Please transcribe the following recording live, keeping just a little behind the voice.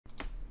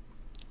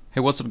Hey,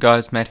 what's up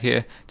guys, Matt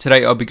here.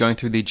 Today I'll be going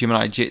through the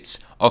Gemini Jets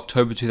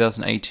October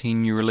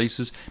 2018 new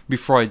releases.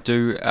 Before I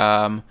do,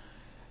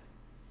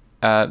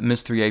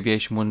 Ms3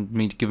 Aviation wanted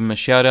me to give him a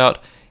shout out.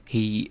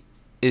 He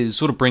is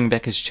sort of bringing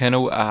back his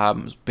channel,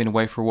 he's been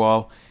away for a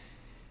while,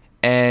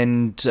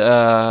 and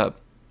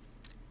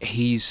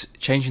he's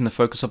changing the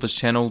focus of his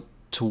channel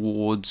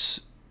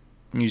towards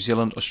New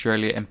Zealand,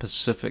 Australia and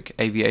Pacific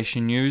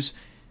aviation news.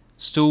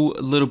 Still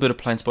a little bit of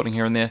plane spotting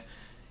here and there,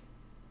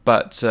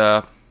 but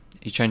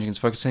he's changing his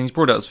focus, and he's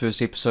brought out his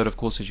first episode, of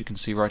course, as you can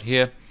see right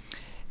here.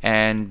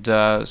 And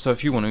so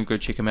if you want to go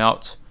check him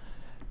out.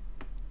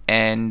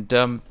 And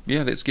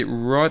yeah, let's get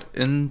right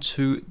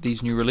into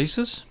these new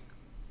releases.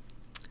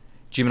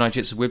 Gemini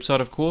Jets'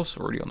 website, of course,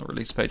 already on the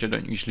release page. I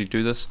don't usually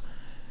do this.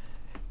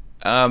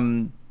 But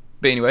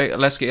anyway,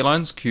 Alaska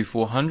Airlines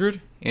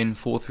Q400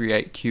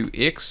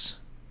 N438QX.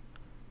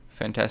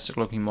 Fantastic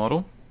looking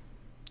model.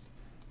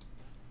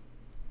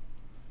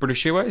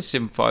 British Airways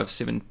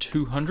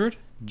 757-200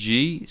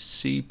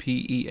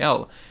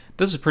 GCPEL.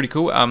 This is pretty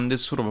cool.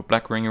 There's sort of a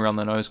black ring around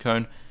the nose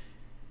cone.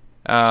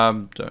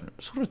 Don't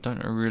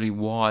know really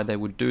why they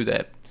would do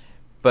that,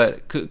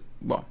 but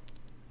well,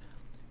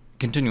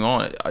 continue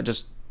on. I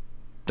just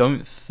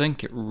don't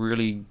think it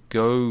really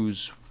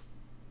goes.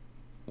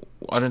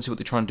 I don't see what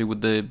they're trying to do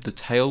with the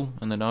tail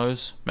and the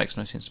nose. Makes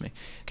no sense to me.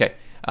 Okay,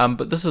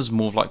 but this is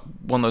more of like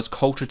one of those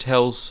culture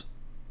tails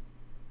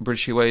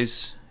British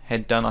Airways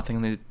had done, I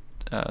think, in the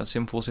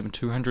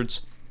 747-200s.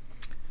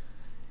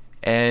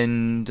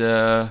 And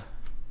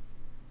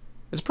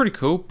it's pretty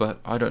cool,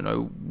 but I don't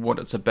know what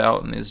it's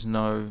about, and there's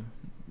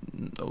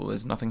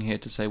nothing here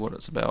to say what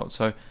it's about,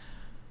 so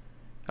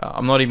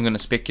I'm not even going to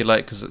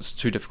speculate because it's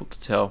too difficult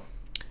to tell.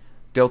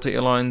 Delta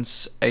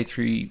Airlines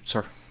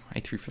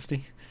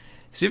A350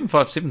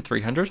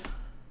 757-300,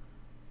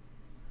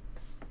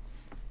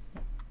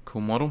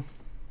 cool model.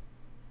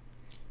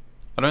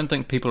 I don't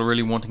think people are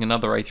really wanting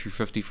another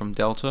A350 from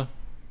Delta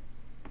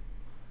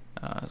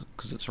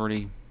because it's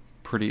already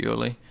pretty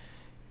early.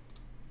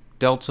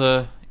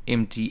 Delta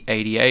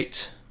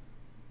MD-88,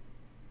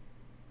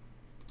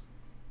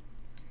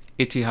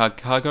 Etihad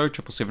Cargo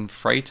 777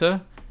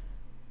 Freighter,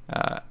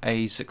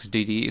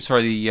 A6DD.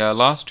 Sorry, the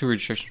last two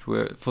registrations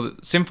were for the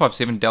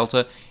 757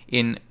 Delta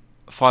in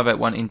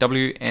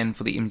 581NW and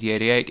for the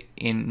MD-88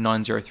 in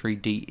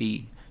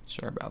 903DE.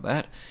 Sorry about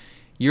that.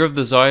 Year of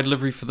the Zaya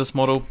delivery for this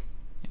model.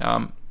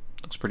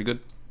 Looks pretty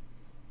good.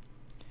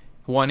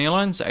 Hawaiian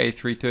Airlines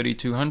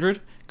A330-200.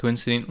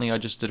 Coincidentally, I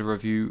just did a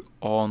review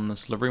on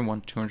this livery,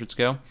 1/200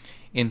 scale,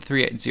 in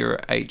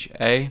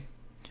 380HA.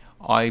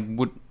 I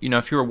would,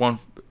 if you're a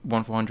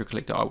 1/400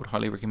 collector, I would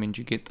highly recommend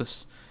you get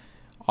this.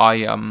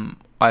 I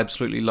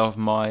absolutely love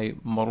my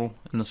model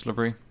in this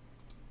livery.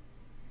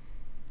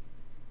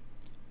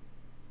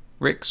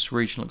 Rex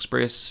Regional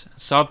Express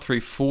Saab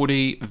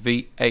 340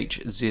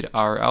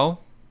 VHZRL.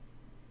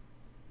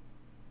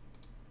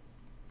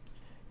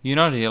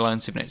 United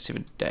Airlines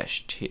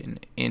 787-10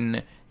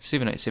 in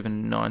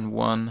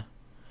 78791.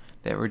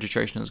 That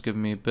registration has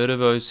given me a bit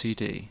of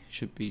OCD.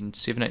 Should be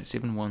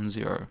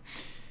 78710.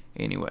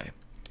 Anyway,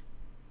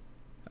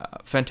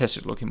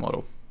 fantastic looking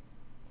model.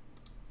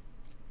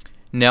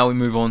 Now we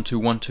move on to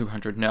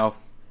 1/200. Now,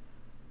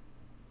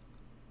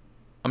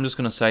 I'm just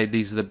going to say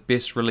these are the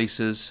best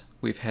releases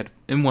we've had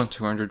in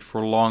 1/200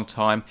 for a long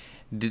time.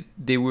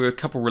 There were a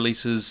couple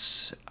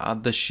releases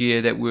this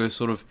year that were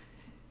sort of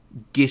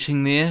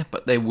getting there,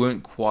 but they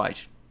weren't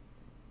quite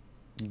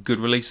good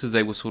releases.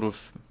 They were sort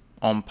of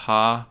on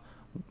par,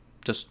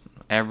 just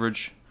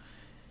average,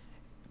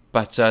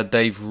 but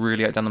they've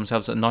really outdone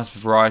themselves. A nice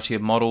variety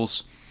of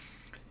models,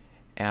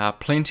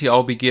 plenty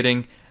I'll be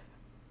getting,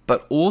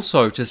 but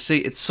also to see,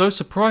 it's so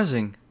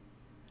surprising,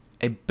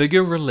 a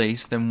bigger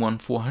release than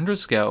 1/400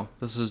 scale.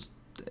 This is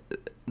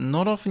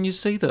not often you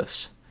see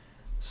this.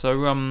 So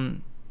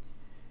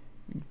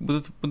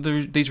with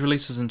these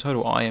releases in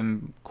total, I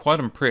am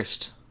quite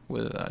impressed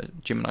with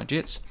Gemini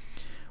Jets.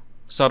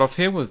 Start off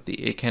here with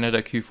the Air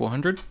Canada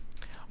Q400.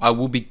 I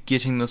will be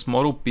getting this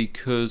model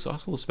because I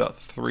saw this about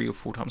 3 or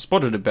 4 times,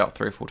 spotted about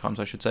 3 or 4 times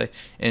I should say,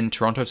 in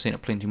Toronto. I've seen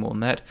it plenty more than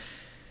that.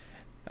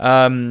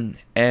 Well,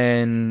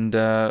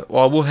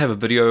 I will have a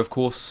video, of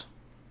course,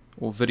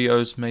 or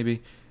videos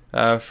maybe,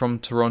 from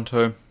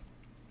Toronto.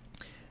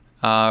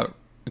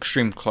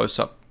 Extreme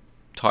close-up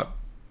type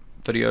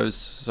videos,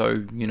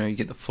 so you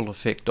get the full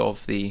effect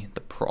of the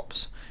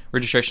props.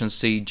 Registration is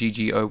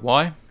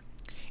CGGOY.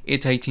 Air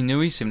Tahiti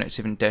Nui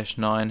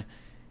 787-9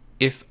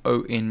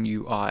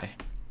 FONUI.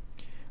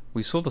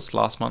 We saw this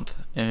last month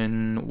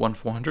in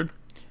 1/400.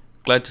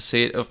 Glad to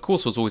see it. Of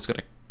course, it was always going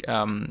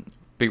to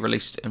be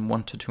released in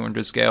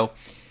 1/200 scale.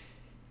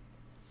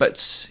 But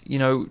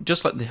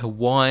just like the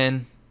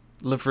Hawaiian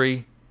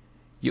livery,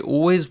 you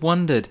always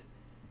wondered,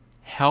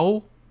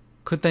 how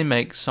could they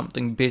make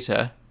something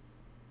better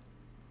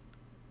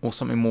or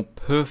something more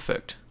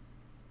perfect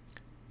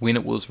when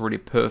it was already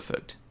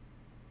perfect?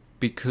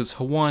 Because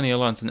Hawaiian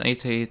Airlines and Air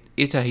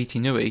Tahiti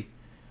Nui,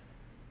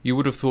 you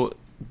would have thought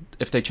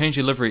if they change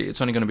their livery,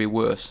 it's only going to be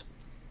worse.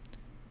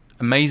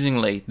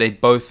 amazingly, they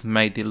both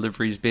made their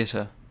liveries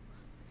better,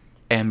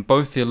 and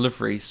both their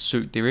liveries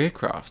suit their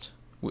aircraft,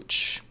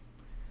 which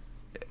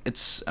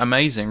it's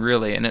amazing,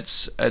 really. And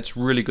it's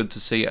really good to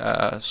see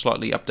a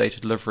slightly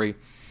updated livery,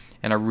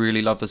 and I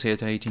really love this Air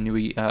Tahiti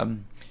Nui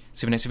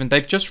 787.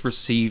 They've just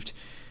received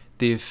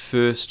their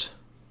first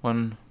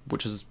one,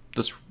 which is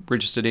this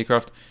registered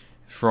aircraft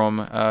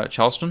from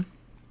Charleston,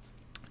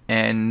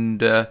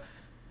 and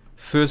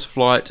first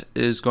flight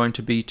is going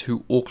to be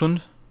to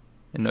Auckland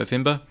in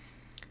November.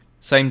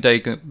 Same day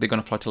they're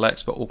going to fly to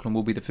LAX, but Auckland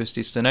will be the first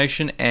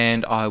destination,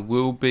 and I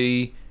will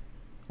be,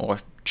 or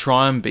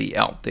try and be,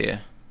 out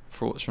there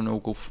for its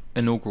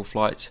inaugural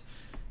flight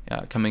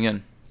coming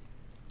in.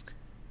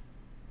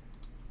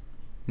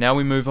 Now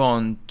we move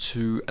on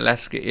to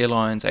Alaska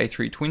Airlines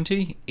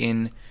A320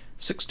 in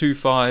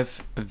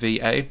 625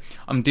 VA.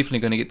 I'm definitely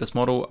going to get this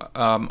model.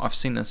 I've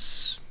seen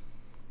this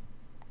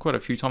quite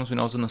a few times when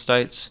I was in the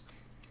States,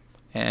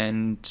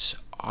 and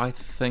I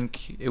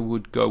think it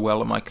would go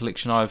well in my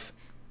collection. I've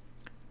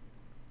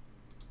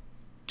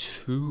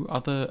 2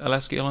 other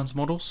Alaska Airlines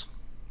models,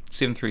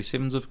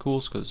 737s of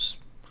course, because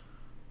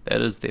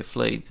that is their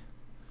fleet.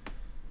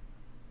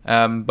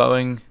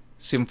 Boeing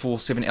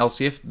 747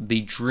 LCF,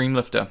 the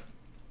Dreamlifter.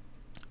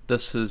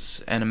 This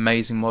is an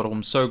amazing model.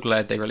 I'm so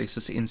glad they released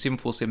this in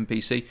 747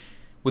 PC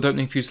with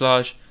opening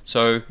fuselage.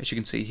 So as you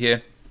can see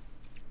here,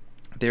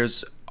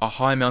 there's a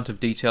high amount of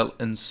detail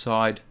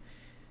inside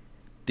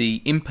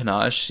the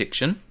empennage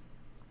section.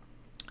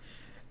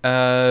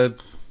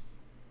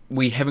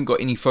 We haven't got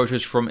any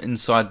photos from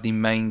inside the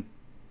main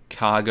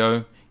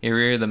cargo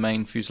area, the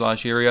main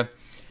fuselage area.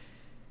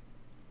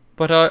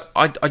 But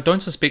I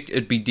don't suspect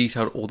it'd be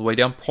detailed all the way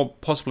down,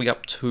 possibly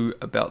up to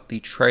about the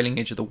trailing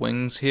edge of the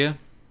wings here.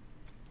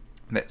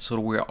 That's sort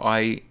of where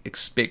I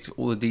expect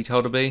all the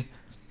detail to be,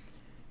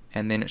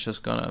 and then it's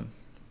just gonna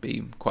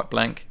be quite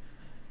blank.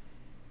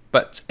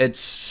 But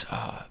it's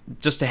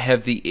just to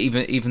have the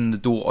even the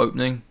door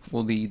opening,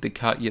 or the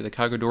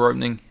cargo door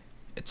opening.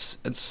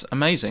 It's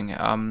amazing.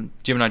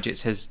 Gemini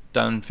Jets has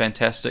done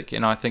fantastic,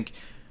 and I think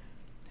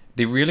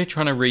they're really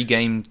trying to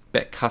regain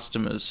back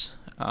customers,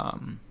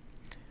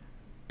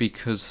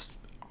 because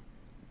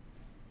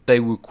they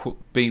were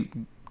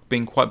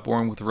being quite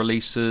boring with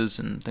releases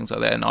and things like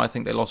that, and I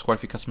think they lost quite a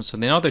few customers. So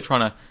now they're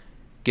trying to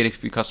get a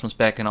few customers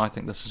back, and I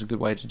think this is a good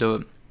way to do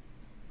it.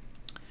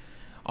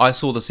 I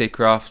saw this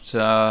aircraft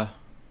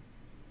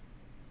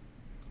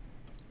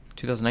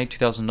 2008,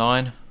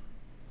 2009.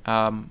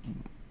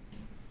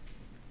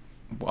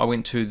 I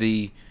went to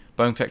the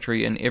Boeing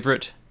factory in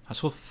Everett. I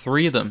saw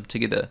 3 of them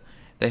together.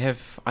 I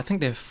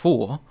think they have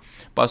 4,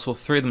 but I saw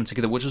 3 of them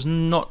together, which is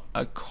not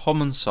a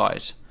common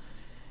sight.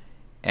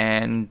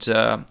 And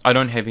I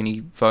don't have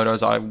any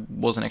photos. I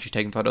wasn't actually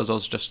taking photos. I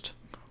was just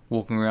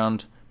walking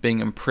around, being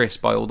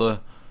impressed by all the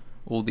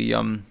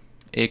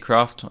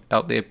aircraft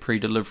out there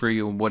pre-delivery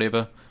or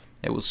whatever.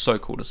 It was so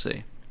cool to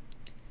see.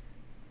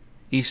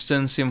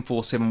 Eastern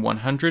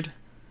 747-100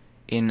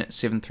 in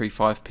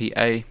 735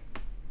 PA.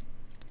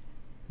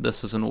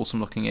 This is an awesome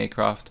looking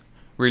aircraft.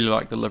 Really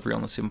like the livery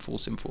on the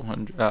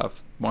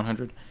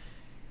 747-100,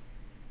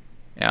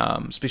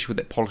 especially with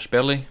that polished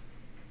belly.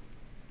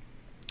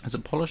 Is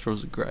it polished or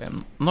is it grey?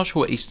 I'm not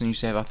sure what Eastern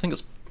used to have. I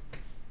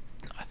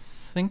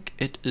think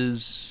it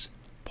is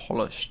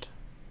polished.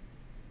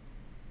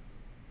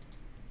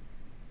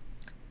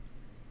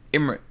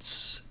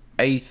 Emirates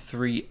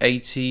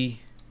A380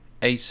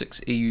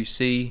 A6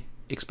 EUC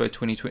Expo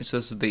 2020. So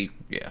this is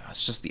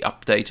it's just the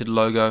updated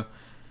logo.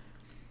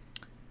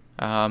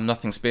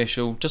 Nothing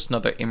special, just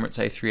another Emirates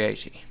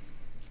A380.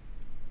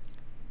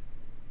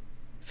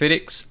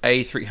 FedEx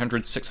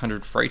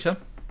A300-600 freighter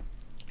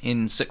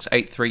in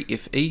 683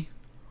 FE.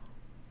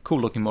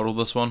 Cool looking model,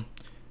 this one.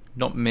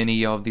 Not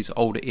many of these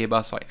older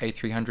Airbus like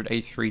A300,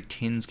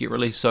 A310s get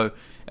released, so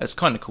it's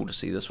kind of cool to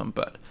see this one,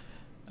 but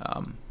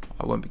I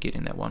won't be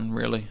getting that one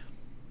really.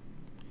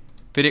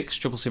 FedEx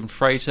 777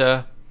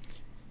 freighter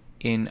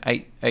in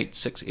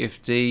 886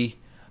 FD.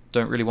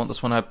 Don't really want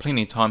this one. I had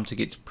plenty of time to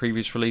get to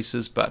previous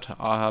releases, but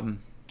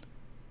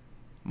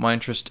my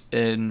interest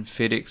in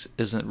FedEx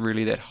isn't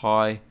really that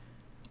high.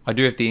 I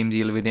do have the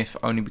MD-11F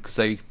only because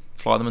they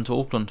fly them into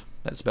Auckland.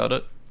 That's about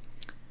it.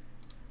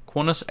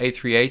 Qantas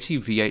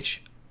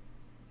A380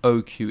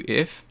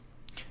 VHOQF,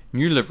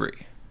 new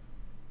livery.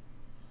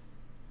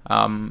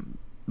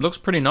 Looks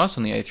pretty nice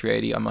on the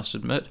A380, I must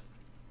admit.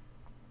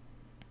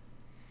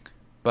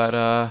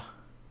 But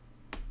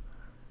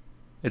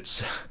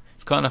it's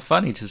kind of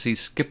funny to see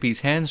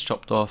Skippy's hands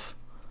chopped off.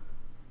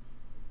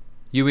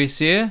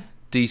 US Air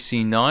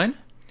DC-9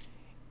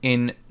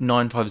 in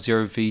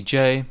 950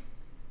 VJ.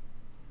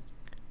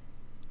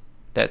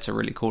 That's a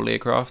really cool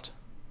aircraft.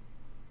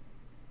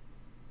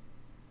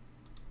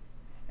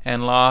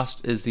 And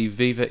last is the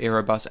Viva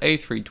Aerobus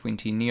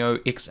A320 Neo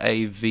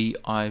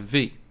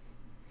XAVIV.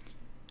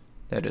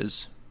 That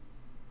is,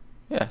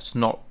 it's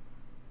not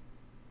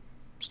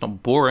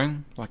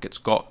boring. Like, it's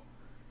got a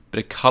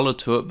bit of colour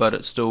to it, but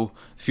it's still,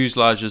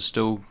 fuselage is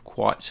still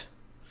quite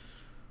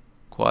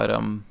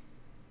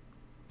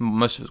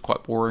most of it's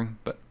quite boring,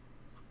 but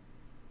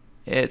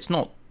It's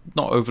not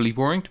overly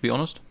boring, to be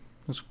honest.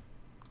 It's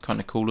kind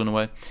of cool in a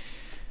way.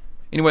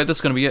 Anyway,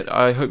 that's going to be it.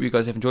 I hope you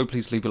guys have enjoyed.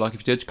 Please leave a like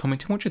if you did.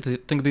 Comment what you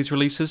think of these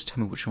releases.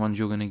 Tell me which ones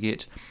you're going to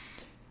get.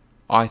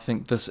 I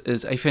think this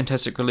is a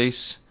fantastic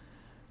release.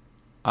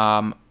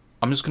 I'm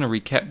just going to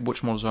recap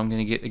which models I'm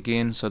going to get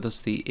again. So this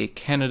is the Air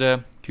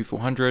Canada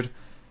Q400,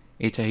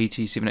 Air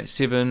Tahiti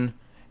 787,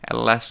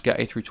 Alaska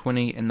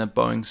A320, and the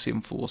Boeing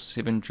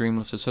 747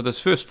 Dreamlifter. So there's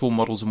first 4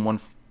 models in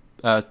one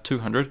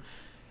 200.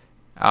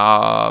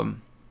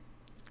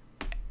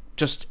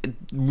 Just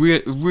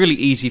really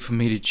easy for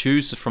me to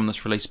choose from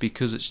this release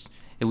because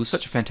it was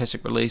such a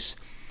fantastic release.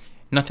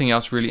 Nothing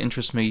else really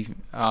interests me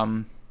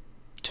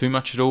too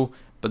much at all,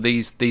 but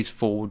these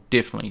 4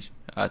 definitely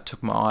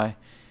took my eye,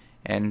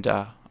 and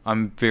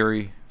I'm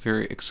very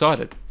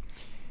excited.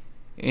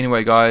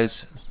 Anyway,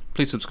 guys,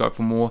 please subscribe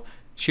for more.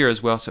 Share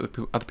as well so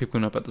other people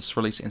know about this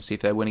release and see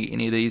if they want to get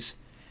any of these.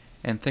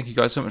 And thank you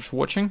guys so much for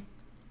watching.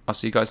 I'll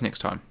see you guys next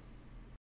time.